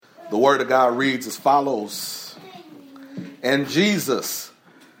The word of God reads as follows. And Jesus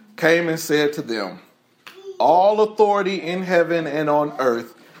came and said to them, all authority in heaven and on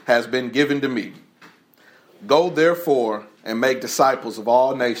earth has been given to me. Go therefore and make disciples of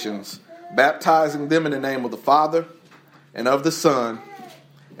all nations, baptizing them in the name of the Father and of the Son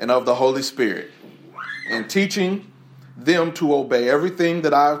and of the Holy Spirit, and teaching them to obey everything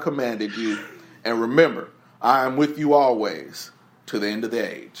that I have commanded you. And remember, I am with you always to the end of the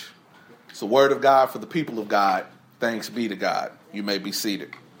age. It's the word of God for the people of God. Thanks be to God. You may be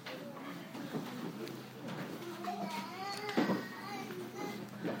seated.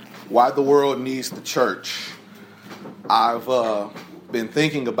 Why the world needs the church. I've been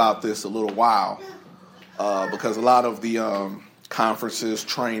thinking about this a little while because a lot of the conferences,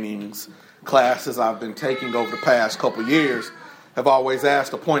 trainings, classes I've been taking over the past couple years have always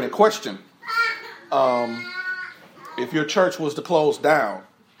asked a pointed question. If your church was to close down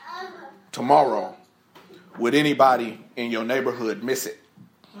tomorrow, would anybody in your neighborhood miss it?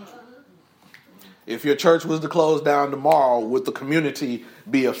 If your church was to close down tomorrow, would the community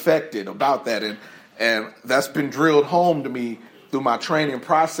be affected about that? And that's been drilled home to me through my training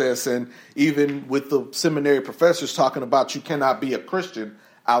process, and even with the seminary professors talking about you cannot be a Christian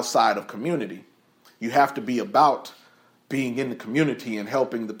outside of community. You have to be about being in the community and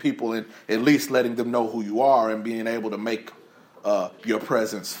helping the people and at least letting them know who you are and being able to make your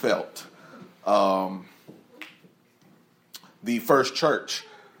presence felt. The first church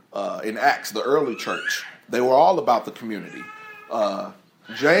in Acts, the early church, they were all about the community.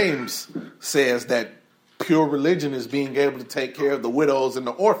 James says that pure religion is being able to take care of the widows and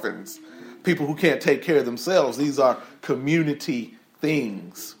the orphans, people who can't take care of themselves. These are community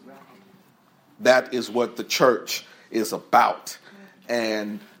things. That is what the church is about.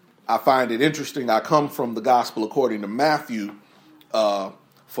 And I find it interesting. I come from the gospel according to Matthew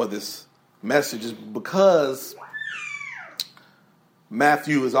for this message is because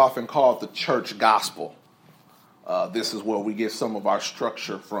Matthew is often called the church gospel. This is where we get some of our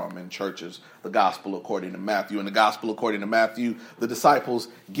structure from in churches, the gospel according to Matthew. In the gospel according to Matthew, the disciples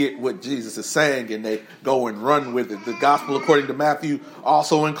get what Jesus is saying and they go and run with it. The gospel according to Matthew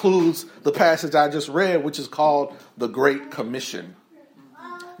also includes the passage I just read, which is called the Great Commission.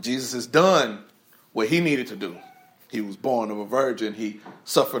 Jesus has done what he needed to do. He was born of a virgin. He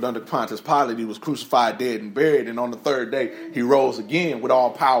suffered under Pontius Pilate. He was crucified, dead, and buried. And on the third day, he rose again with all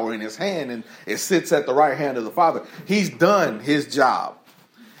power in his hand. And it sits at the right hand of the Father. He's done his job.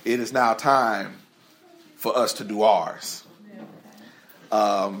 It is now time for us to do ours.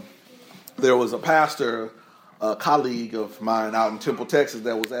 There was a pastor, a colleague of mine out in Temple, Texas,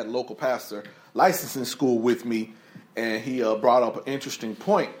 that was at local pastor licensing school with me. And he brought up an interesting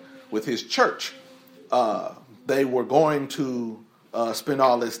point with his church. They were going to spend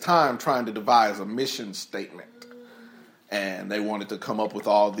all this time trying to devise a mission statement. And they wanted to come up with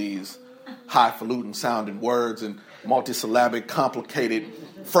all these highfalutin sounding words and multisyllabic complicated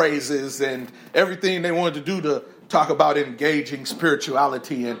phrases and everything they wanted to do to talk about engaging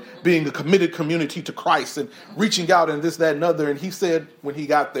spirituality and being a committed community to Christ and reaching out and this, that, and other. And he said when he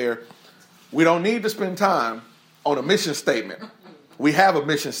got there, we don't need to spend time on a mission statement. We have a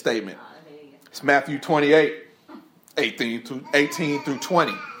mission statement. It's Matthew 28. 18 through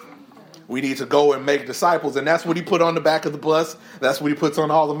 20. We need to go and make disciples. And that's what he put on the back of the bus. That's what he puts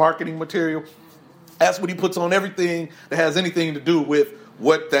on all the marketing material. That's what he puts on everything that has anything to do with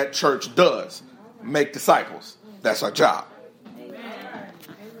what that church does. Make disciples. That's our job.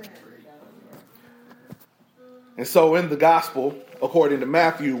 And so in the gospel, according to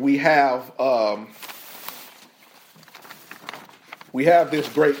Matthew, we have this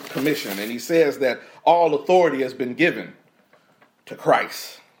great commission. And he says that all authority has been given to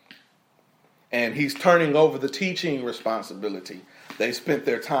Christ. And he's turning over the teaching responsibility. They spent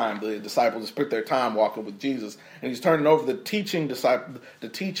their time, the disciples spent their time walking with Jesus. And he's turning over the teaching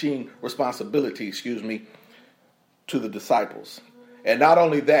responsibility, to the disciples. And not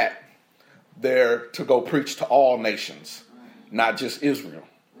only that, they're to go preach to all nations, not just Israel.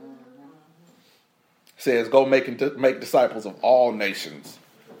 It says, go make disciples of all nations,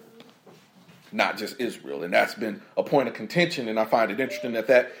 not just Israel. And that's been a point of contention, and I find it interesting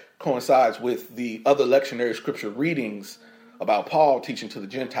that coincides with the other lectionary scripture readings about Paul teaching to the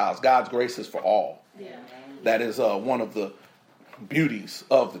Gentiles. God's grace is for all. Yeah. That is one of the beauties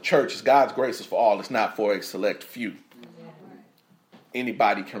of the church, is God's grace is for all. It's not for a select few. Yeah.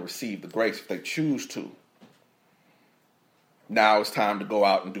 Anybody can receive the grace if they choose to. Now it's time to go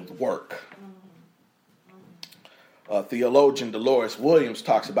out and do the work. Theologian Dolores Williams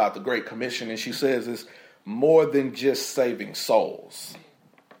talks about the Great Commission, and she says it's more than just saving souls.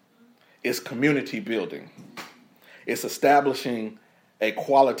 It's community building. It's establishing a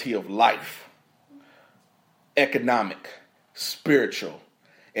quality of life, economic, spiritual,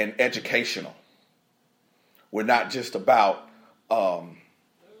 and educational. We're not just about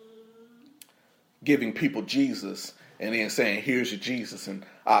giving people Jesus and then saying, here's your Jesus, and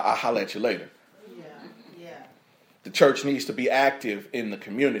I'll holler at you later. The church needs to be active in the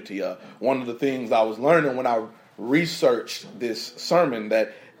community. One of the things I was learning when I researched this sermon,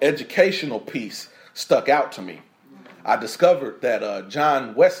 that educational piece stuck out to me. I discovered that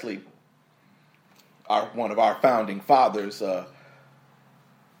John Wesley, one of our founding fathers,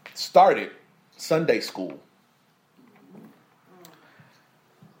 started Sunday school.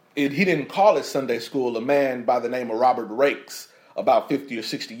 He didn't call it Sunday school. A man by the name of Robert Raikes, about 50 or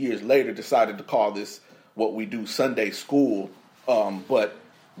 60 years later, decided to call this what we do Sunday school. But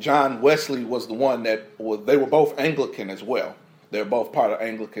John Wesley was the one they were both Anglican as well. They're both part of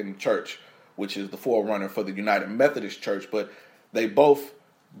Anglican Church, which is the forerunner for the United Methodist Church. But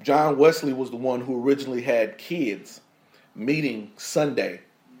John Wesley was the one who originally had kids meeting Sunday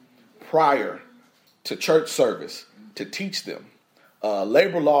prior to church service to teach them.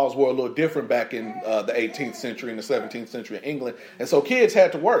 Labor laws were a little different back in the 18th century and the 17th century in England. And so kids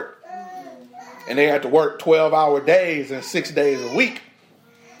had to work. And they had to work 12-hour days and 6 days a week.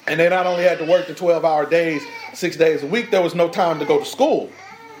 And they not only had to work the 12-hour days, 6 days a week, there was no time to go to school.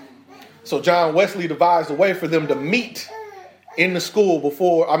 So John Wesley devised a way for them to meet in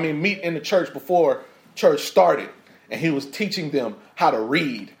the meet in the church before church started. And he was teaching them how to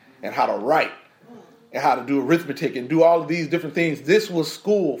read and how to write and how to do arithmetic and do all of these different things. This was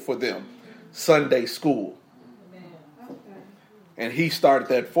school for them, Sunday school. And he started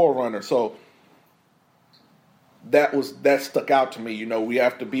that forerunner. So that stuck out to me. We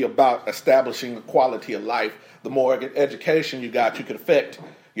have to be about establishing the quality of life. The more education you got, you could affect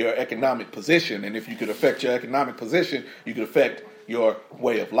your economic position. And if you could affect your economic position, you could affect your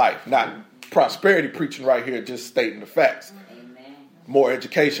way of life. Not prosperity preaching right here, just stating the facts. Amen. More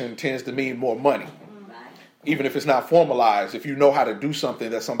education tends to mean more money. Even if it's not formalized, if you know how to do something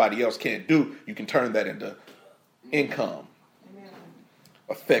that somebody else can't do, you can turn that into income.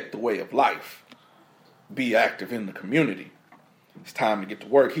 Affect the way of life. Be active in the community. It's time to get to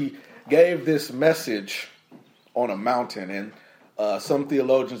work. He gave this message on a mountain, and some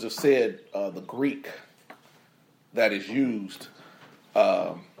theologians have said the Greek that is used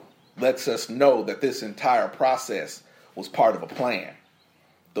lets us know that this entire process was part of a plan.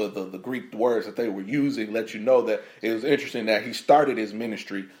 The Greek words that they were using let you know that it was interesting that he started his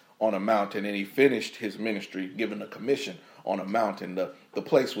ministry on a mountain and he finished his ministry given a commission on a mountain. The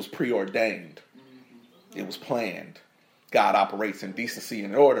place was preordained. It was planned. God operates in decency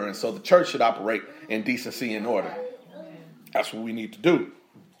and order, and so the church should operate in decency and order. That's what we need to do.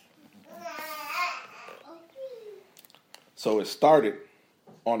 So it started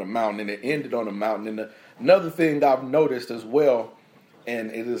on a mountain and it ended on a mountain. And another thing I've noticed as well, and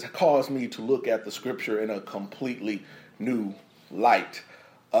it has caused me to look at the scripture in a completely new light.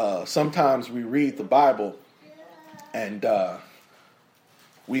 Sometimes we read the Bible and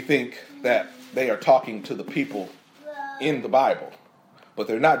we think that they are talking to the people in the Bible. But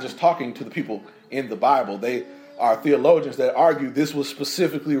they're not just talking to the people in the Bible. They are theologians that argue this was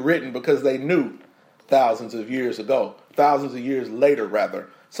specifically written because they knew thousands of years later,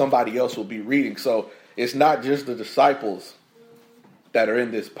 somebody else will be reading. So it's not just the disciples that are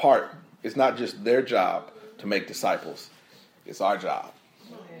in this part. It's not just their job to make disciples. It's our job.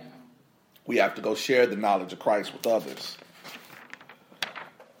 We have to go share the knowledge of Christ with others.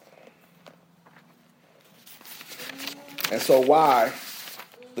 And so why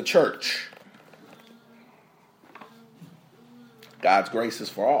the church? God's grace is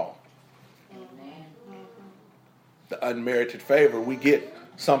for all. The unmerited favor, we get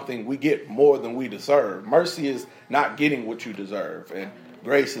more than we deserve. Mercy is not getting what you deserve, and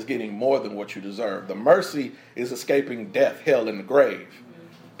grace is getting more than what you deserve. The mercy is escaping death, hell, and the grave.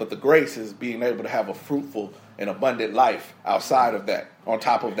 But the grace is being able to have a fruitful and abundant life outside of that, on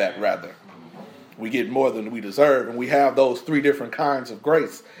top of that, rather. We get more than we deserve, and we have those three different kinds of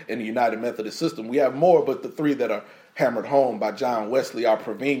grace in the United Methodist system. We have more, but the three that are hammered home by John Wesley are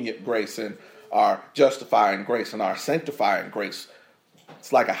prevenient grace and our justifying grace and our sanctifying grace.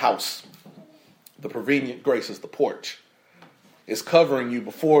 It's like a house. The prevenient grace is the porch. It's covering you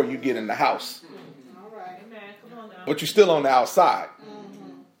before you get in the house. All right. Come on now. But you're still on the outside.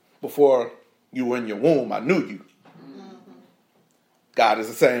 Before you were in your womb, I knew you. God is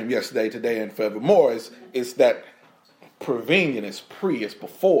the same yesterday, today, and forevermore. It's that prevenient, it's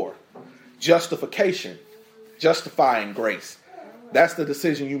before. Justification, justifying grace That's the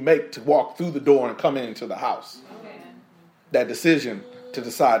decision you make to walk through the door and come into the house. That decision to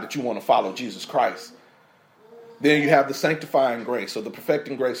decide that you want to follow Jesus Christ. Then you have the sanctifying grace, or the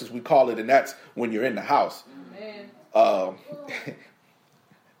perfecting grace as we call it, and that's when you're in the house.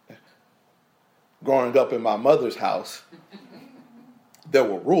 Growing up in my mother's house, there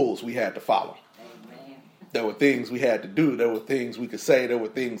were rules we had to follow. There were things we had to do. There were things we could say. There were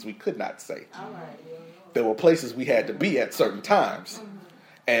things we could not say. There were places we had to be at certain times.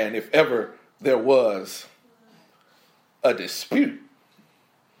 And if ever there was a dispute,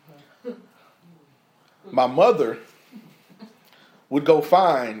 my mother would go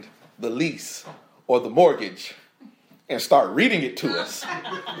find the lease or the mortgage and start reading it to us.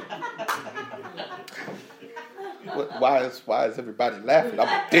 Why is everybody laughing?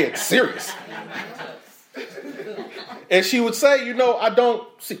 I'm dead serious. And she would say, I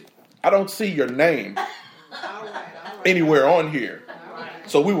don't see your name anywhere on here.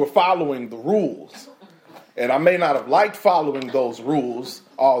 So we were following the rules. And I may not have liked following those rules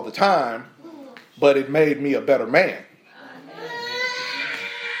all the time, but it made me a better man.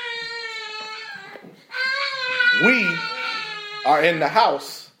 We are in the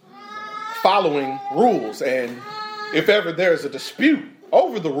house following rules, and if ever there's a dispute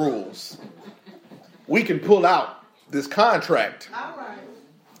over the rules, we can pull out this contract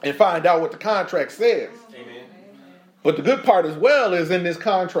and find out what the contract says. Amen. But the good part as well is in this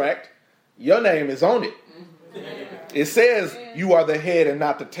contract, your name is on it. It says you are the head and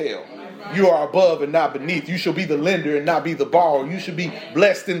not the tail. You are above and not beneath. You shall be the lender and not be the borrower. You should be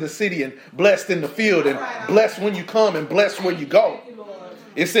blessed in the city and blessed in the field, and blessed when you come and blessed when you go.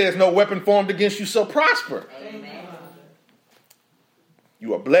 It says no weapon formed against you shall prosper.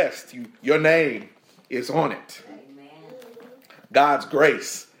 You are blessed. Your name is on it. God's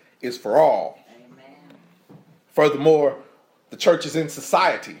grace is for all. Furthermore, the church is in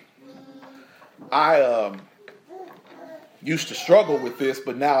society. I used to struggle with this,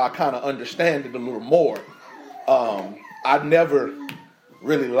 but now I kind of understand it a little more. I never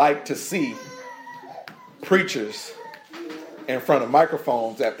really liked to see preachers in front of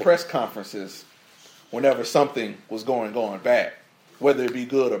microphones at press conferences whenever something was going bad, whether it be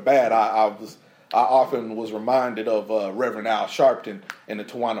good or bad. I often was reminded of Reverend Al Sharpton in the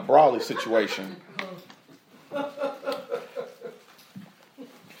Tawana Brawley situation.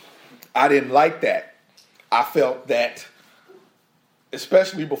 I didn't like that. I felt that,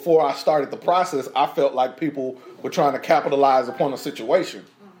 especially before I started the process, I felt like people were trying to capitalize upon a situation.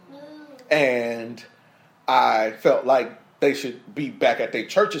 And I felt like they should be back at their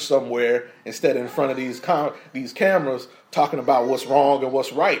churches somewhere instead of in front of these cameras talking about what's wrong and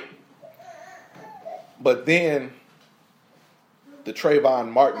what's right. But then the Trayvon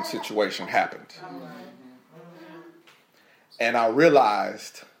Martin situation happened. And I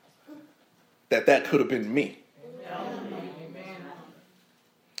realized that could have been me.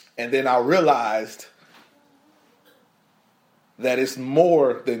 And then I realized that it's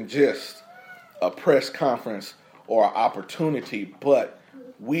more than just a press conference or an opportunity, but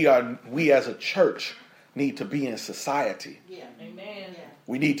we as a church need to be in society. Yeah. Amen.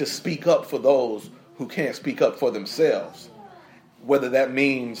 We need to speak up for those who can't speak up for themselves, whether that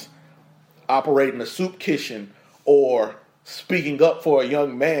means operating a soup kitchen or speaking up for a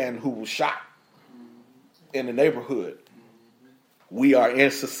young man who was shot in the neighborhood. We are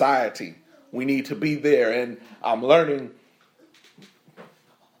in society. We need to be there. And I'm learning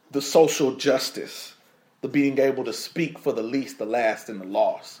the social justice, the being able to speak for the least, the last, and the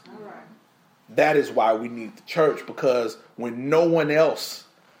lost. All right. That is why we need the church, because when no one else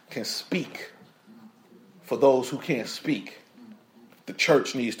can speak for those who can't speak, the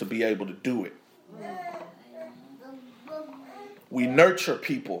church needs to be able to do it. We nurture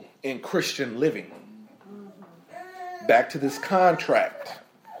people in Christian living. Back to this contract.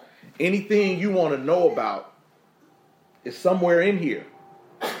 Anything you want to know about is somewhere in here.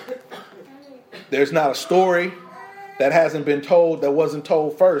 There's not a story that hasn't been told that wasn't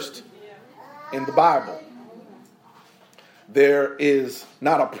told first in the Bible. There is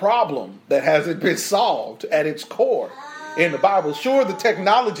not a problem that hasn't been solved at its core in the Bible. Sure, the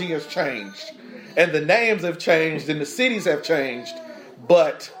technology has changed and the names have changed and the cities have changed,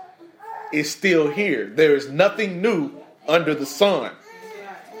 but it's still here. There is nothing new under the sun.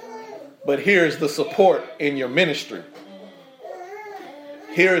 But here's the support in your ministry.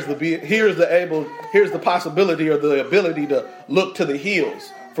 Here's the possibility or the ability to look to the hills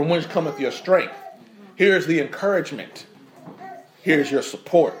from whence cometh your strength. Here's the encouragement. Here's your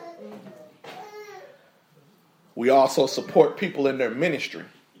support. We also support people in their ministry.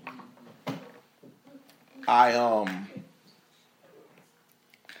 I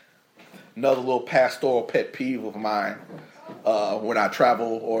another little pastoral pet peeve of mine when I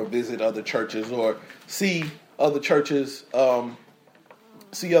travel or visit other churches or see other churches,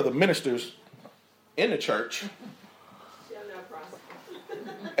 see other ministers in the church.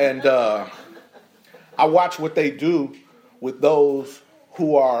 And I watch what they do with those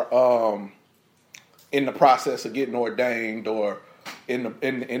who are in the process of getting ordained, or in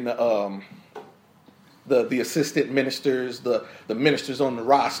the assistant ministers, the ministers on the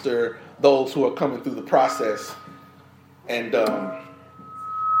roster, those who are coming through the process. And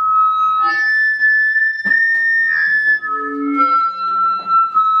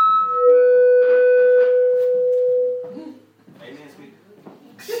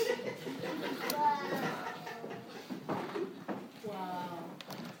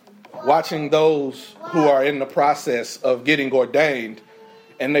watching those who are in the process of getting ordained,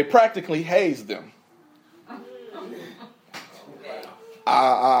 and they practically haze them.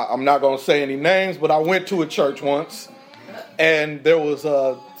 I'm not going to say any names, but I went to a church once, and there was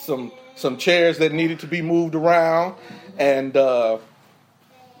some chairs that needed to be moved around, and a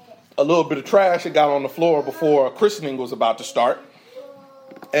little bit of trash that got on the floor before a christening was about to start.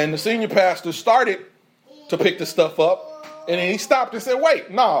 And the senior pastor started to pick the stuff up, and then he stopped and said, "Wait,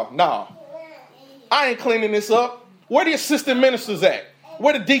 no, I ain't cleaning this up. Where the assistant ministers at?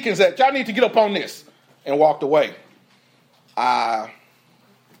 Where the deacons at? Y'all need to get up on this." And walked away. I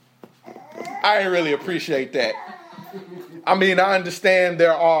didn't really appreciate that. I mean, I understand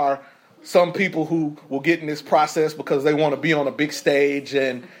there are some people who will get in this process because they want to be on a big stage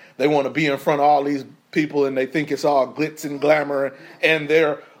and they want to be in front of all these people and they think it's all glitz and glamour. And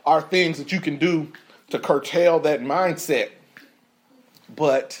there are things that you can do to curtail that mindset.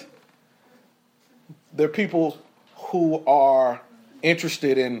 But there are people who are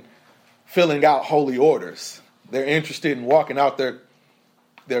interested in filling out holy orders. They're interested in walking out their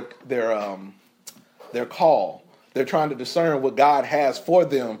call. They're trying to discern what God has for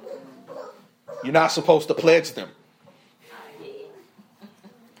them. You're not supposed to pledge them.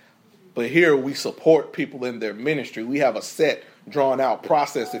 But here we support people in their ministry. We have a set, drawn out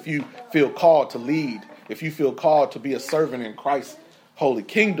process. If you feel called to lead, if you feel called to be a servant in Christ's holy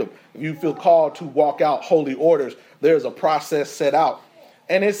kingdom, if you feel called to walk out holy orders, there's a process set out.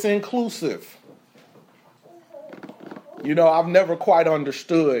 And it's inclusive. You know, I've never quite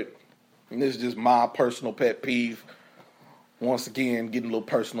understood, and this is just my personal pet peeve, once again, getting a little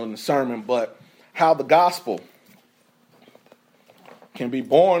personal in the sermon, but how the gospel can be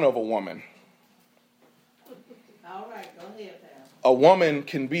born of a woman. All right, go ahead, Pastor. A woman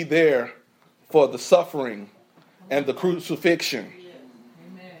can be there for the suffering and the crucifixion. Yes.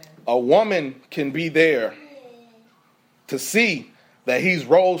 Amen. A woman can be there to see that he's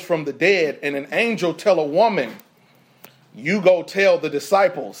rose from the dead, and an angel tell a woman, "You go tell the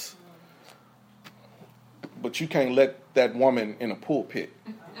disciples," but you can't let that woman in a pulpit.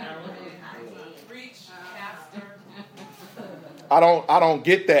 I don't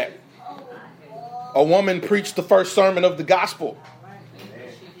get that. A woman preached the first sermon of the gospel.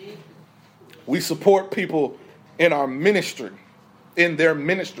 We support people in our ministry, in their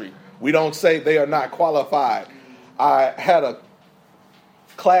ministry. We don't say they are not qualified. I had a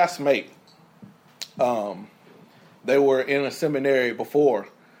classmate. They were in a seminary before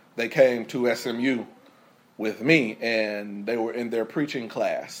they came to SMU with me, and they were in their preaching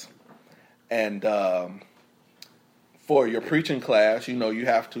class. And for your preaching class, you know, you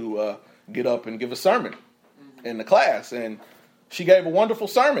have to get up and give a sermon in the class. And she gave a wonderful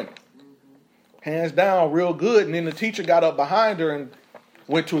sermon, hands down, real good. And then the teacher got up behind her and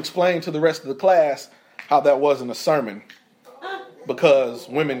went to explain to the rest of the class how that wasn't a sermon because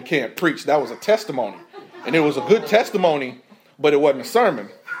women can't preach. That was a testimony. And it was a good testimony, but it wasn't a sermon.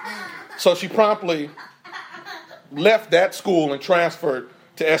 So she promptly left that school and transferred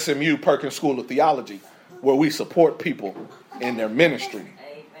to SMU Perkins School of Theology, where we support people in their ministry.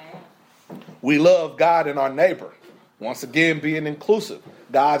 We love God and our neighbor. Once again, being inclusive.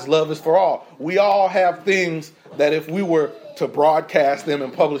 God's love is for all. We all have things that if we were to broadcast them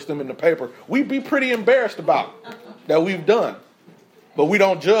and publish them in the paper, we'd be pretty embarrassed about that we've done. But we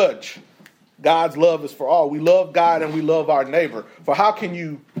don't judge. God's love is for all. We love God and we love our neighbor. For how can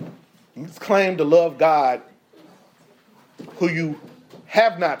you claim to love God who you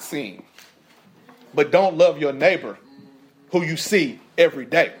have not seen, but don't love your neighbor who you see every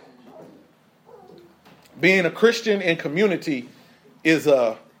day? Being a Christian in community is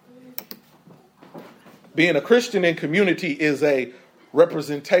a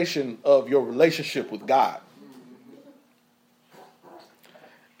representation of your relationship with God.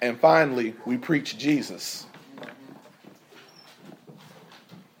 And finally, we preach Jesus.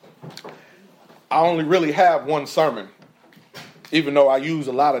 I only really have one sermon, even though I use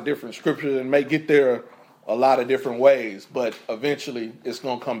a lot of different scriptures and may get there a lot of different ways, but eventually it's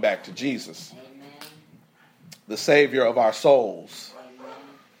going to come back to Jesus, the Savior of our souls,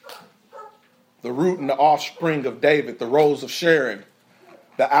 the root and the offspring of David, the Rose of Sharon,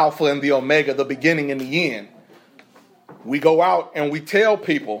 the Alpha and the Omega, the beginning and the end. We go out and we tell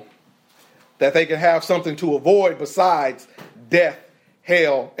people that they can have something to avoid besides death,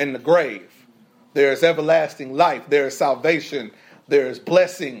 hell, and the grave. There is everlasting life. There is salvation. There is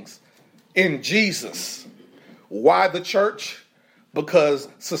blessings in Jesus. Why the church? Because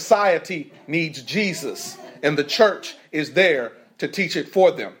society needs Jesus, and the church is there to teach it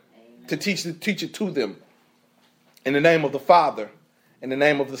for them, to teach it to them. In the name of the Father, in the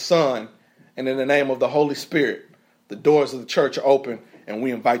name of the Son, and in the name of the Holy Spirit, the doors of the church are open, and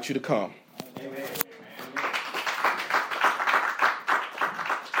we invite you to come.